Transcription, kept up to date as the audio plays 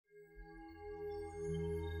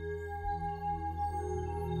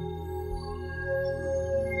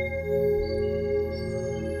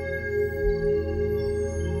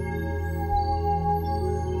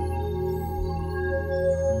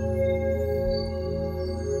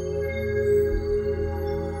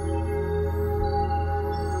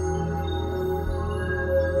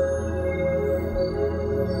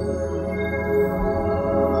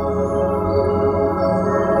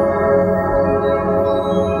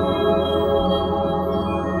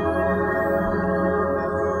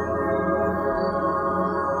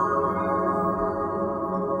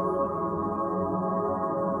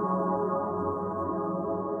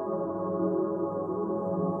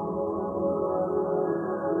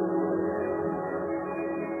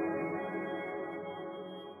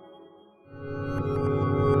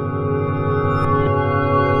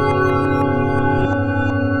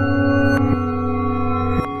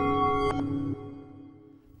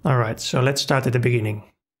Alright, so let's start at the beginning.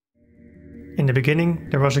 In the beginning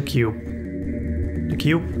there was a cube. The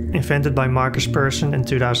cube, invented by Marcus Persson in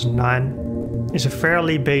 2009, is a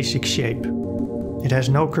fairly basic shape. It has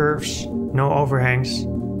no curves, no overhangs,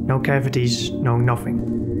 no cavities, no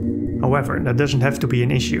nothing. However, that doesn't have to be an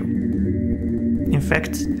issue. In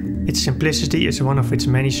fact, its simplicity is one of its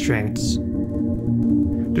many strengths.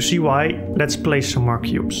 To see why, let's place some more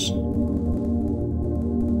cubes.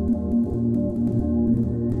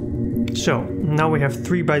 So, now we have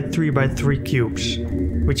 3x3x3 cubes,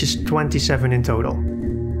 which is 27 in total.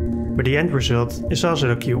 But the end result is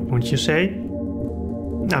also a cube, wouldn't you say?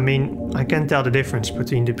 I mean, I can't tell the difference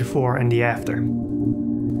between the before and the after.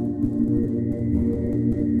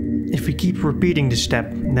 If we keep repeating this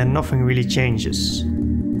step, then nothing really changes.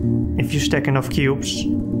 If you stack enough cubes,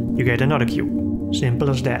 you get another cube. Simple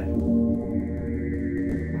as that.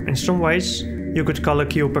 In some ways, you could call a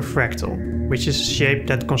cube a fractal, which is a shape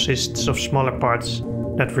that consists of smaller parts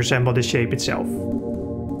that resemble the shape itself.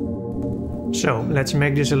 So, let's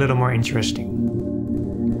make this a little more interesting.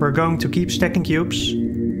 We're going to keep stacking cubes,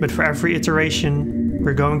 but for every iteration,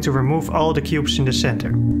 we're going to remove all the cubes in the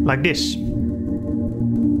center, like this.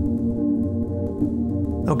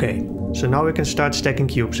 Okay, so now we can start stacking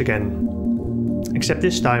cubes again. Except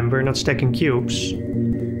this time we're not stacking cubes,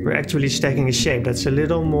 we're actually stacking a shape that's a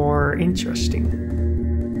little more interesting.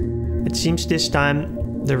 It seems this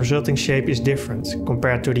time the resulting shape is different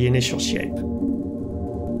compared to the initial shape.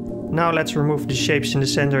 Now let's remove the shapes in the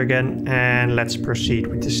center again and let's proceed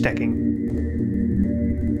with the stacking.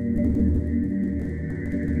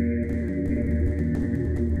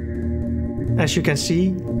 As you can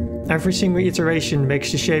see, every single iteration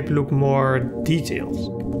makes the shape look more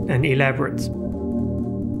detailed and elaborate.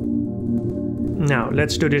 Now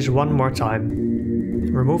let's do this one more time.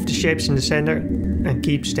 Remove the shapes in the center and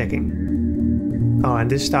keep stacking. Oh, and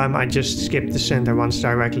this time I just skipped the center ones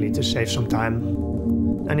directly to save some time.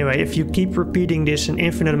 Anyway, if you keep repeating this an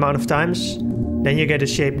infinite amount of times, then you get a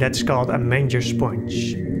shape that's called a Menger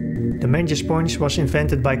sponge. The Menger sponge was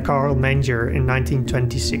invented by Carl Menger in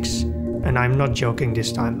 1926, and I'm not joking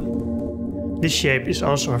this time. This shape is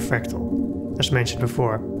also a fractal, as mentioned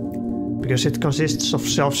before, because it consists of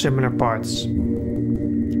self-similar parts.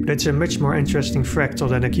 But it's a much more interesting fractal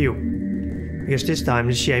than a cube, because this time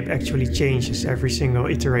the shape actually changes every single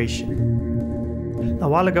iteration. A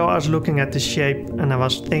while ago I was looking at this shape and I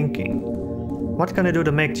was thinking, what can I do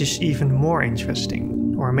to make this even more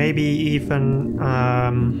interesting? Or maybe even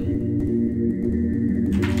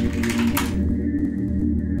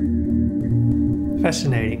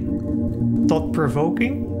fascinating,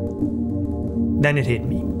 thought-provoking? Then it hit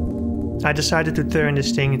me. I decided to turn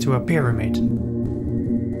this thing into a pyramid.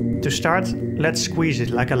 To start, let's squeeze it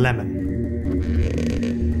like a lemon.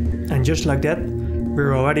 And just like that,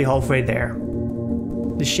 we're already halfway there.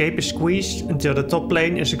 The shape is squeezed until the top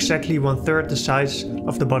plane is exactly 1/3 the size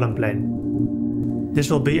of the bottom plane.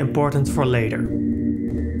 This will be important for later.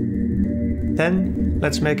 Then,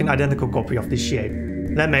 let's make an identical copy of this shape.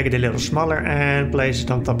 Then make it a little smaller and place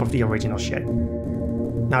it on top of the original shape.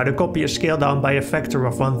 Now the copy is scaled down by a factor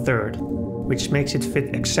of 1/3, which makes it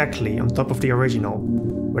fit exactly on top of the original,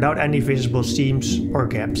 without any visible seams or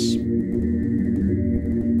gaps.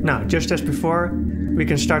 Now, just as before, we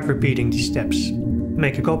can start repeating these steps.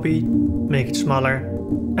 Make a copy, make it smaller,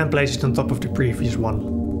 and place it on top of the previous one.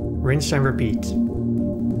 Rinse and repeat.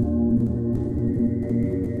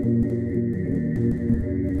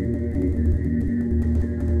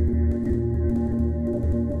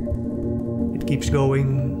 It keeps going,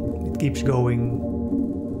 it keeps going,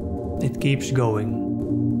 it keeps going.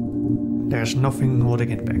 There's nothing holding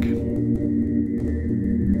it back.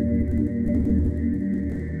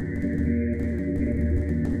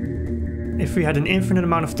 If we had an infinite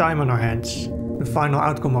amount of time on our hands, the final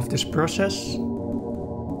outcome of this process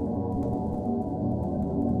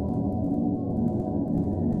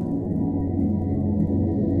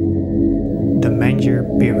the Menger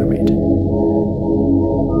Pyramid.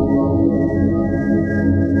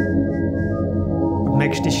 What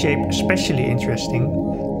makes this shape especially interesting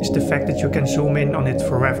is the fact that you can zoom in on it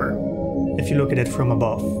forever, if you look at it from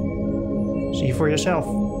above. See for yourself.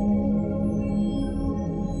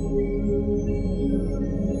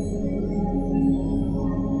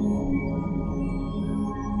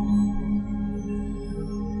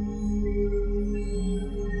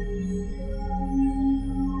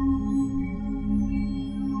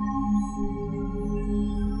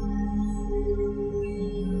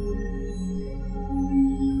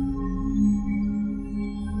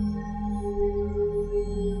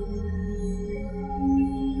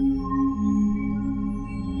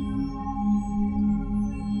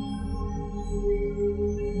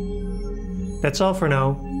 That's all for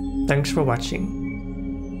now. Thanks for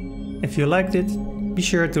watching. If you liked it, be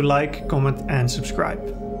sure to like, comment and subscribe.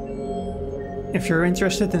 If you're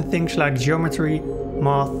interested in things like geometry,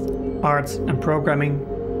 math, art and programming,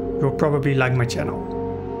 you'll probably like my channel.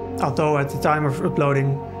 Although at the time of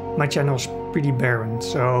uploading, my channel is pretty barren,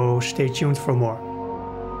 so stay tuned for more.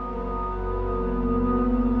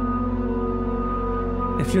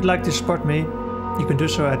 If you'd like to support me, you can do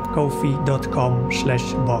so at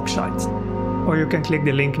ko-fi.com/bauxite, or you can click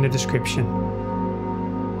the link in the description.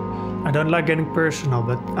 I don't like getting personal,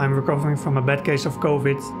 but I'm recovering from a bad case of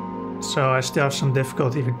COVID, so I still have some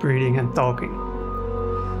difficulty with breathing and talking.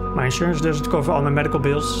 My insurance doesn't cover all my medical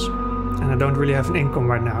bills, and I don't really have an income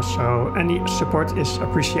right now, so any support is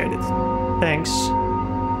appreciated. Thanks!